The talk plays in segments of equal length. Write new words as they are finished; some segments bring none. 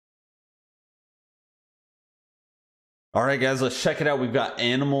All right, guys, let's check it out. We've got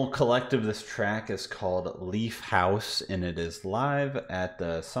Animal Collective. This track is called Leaf House, and it is live at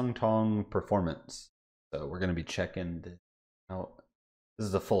the Sung Tong Performance. So we're going to be checking this out. This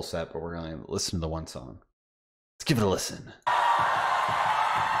is a full set, but we're going to listen to the one song. Let's give it a listen.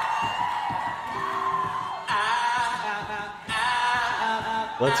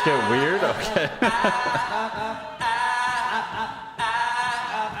 Let's get weird? Okay.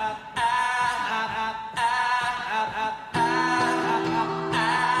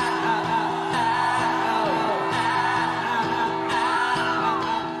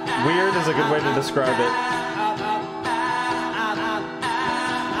 Weird is a good way to describe it.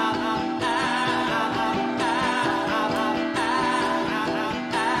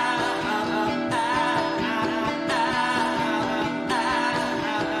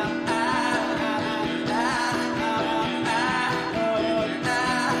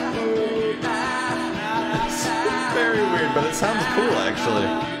 It's very weird, but it sounds cool actually.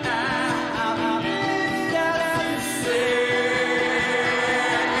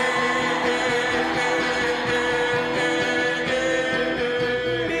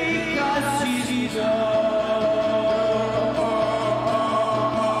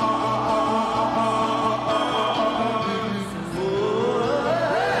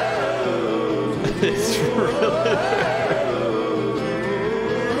 It's really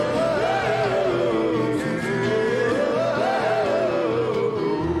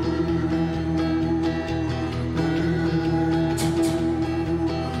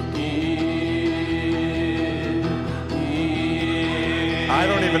I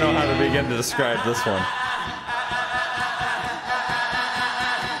don't even know how to begin to describe this one.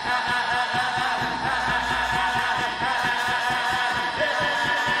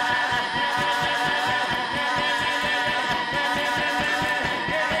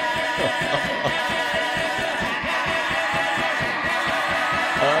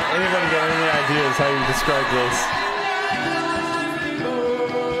 Anyone got any ideas how you describe this?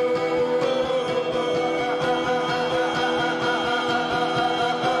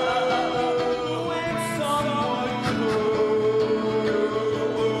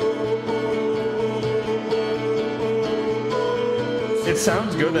 It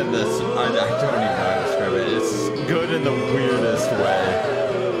sounds good in this. I don't even know how to describe it. It's good in the weirdest way.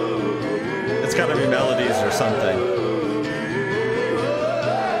 It's gotta be melodies or something.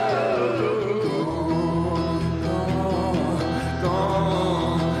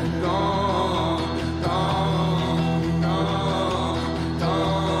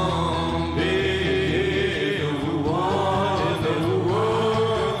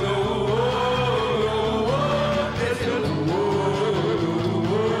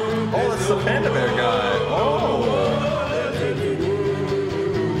 The Panda Bear guy. Oh.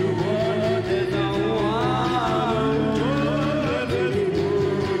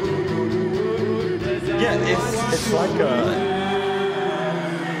 Yeah, it's like a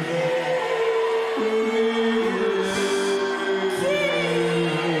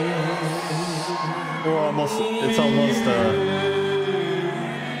it's almost the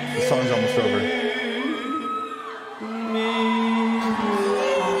song's almost over.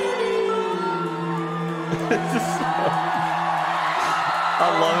 I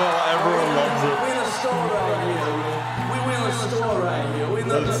love how everyone loves it. We're in a store right here. We're in a store right here. We're in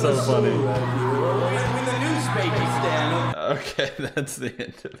That's so funny. We're in the newspaper stand. Okay, that's the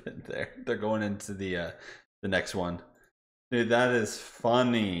end of it there. They're going into the next one. Dude, that is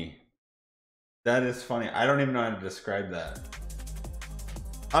funny. That is funny. I don't even know how to describe that.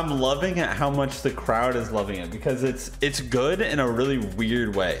 I'm loving it how much the crowd is loving it because it's good in a really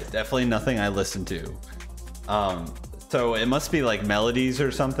weird way. Definitely nothing I listen to. So it must be like melodies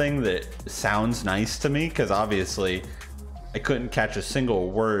or something that sounds nice to me because obviously I couldn't catch a single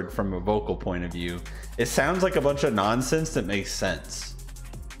word from a vocal point of view. It sounds like a bunch of nonsense that makes sense,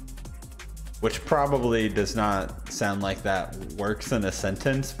 which probably does not sound like that works in a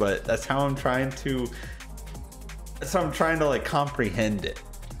sentence, but that's how I'm trying to like comprehend it.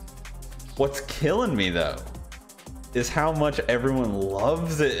 What's killing me though is how much everyone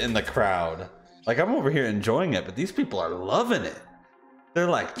loves it in the crowd. Like, I'm over here enjoying it, but these people are loving it. They're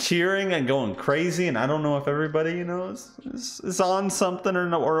like cheering and going crazy, and I don't know if everybody, you know, is on something or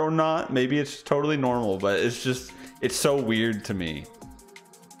not. Maybe it's totally normal, but it's so weird to me.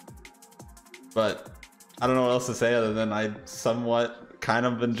 But I don't know what else to say other than I somewhat kind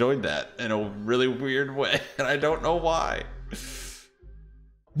of enjoyed that in a really weird way, and I don't know why.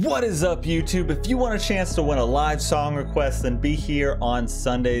 What is up, YouTube? If you want a chance to win a live song request, then be here on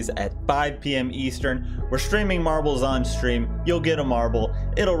Sundays at 5 p.m. Eastern. We're streaming marbles on stream. You'll get a marble.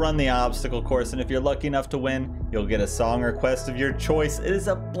 It'll run the obstacle course, and if you're lucky enough to win, you'll get a song request of your choice. It is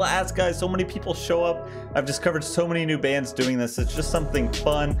a blast, guys. So many people show up. I've discovered so many new bands doing this. It's just something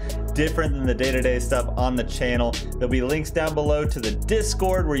fun, different than the day-to-day stuff on the channel. There'll be links down below to the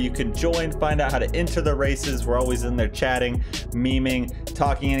Discord where you can join, find out how to enter the races. We're always in there chatting, memeing,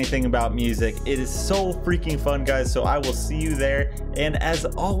 talking anything about music. It is so freaking fun, guys. So I will see you there. And as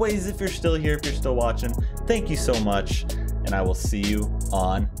always, if you're still here, if you're still watching, thank you so much. And I will see you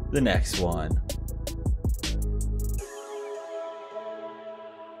on the next one.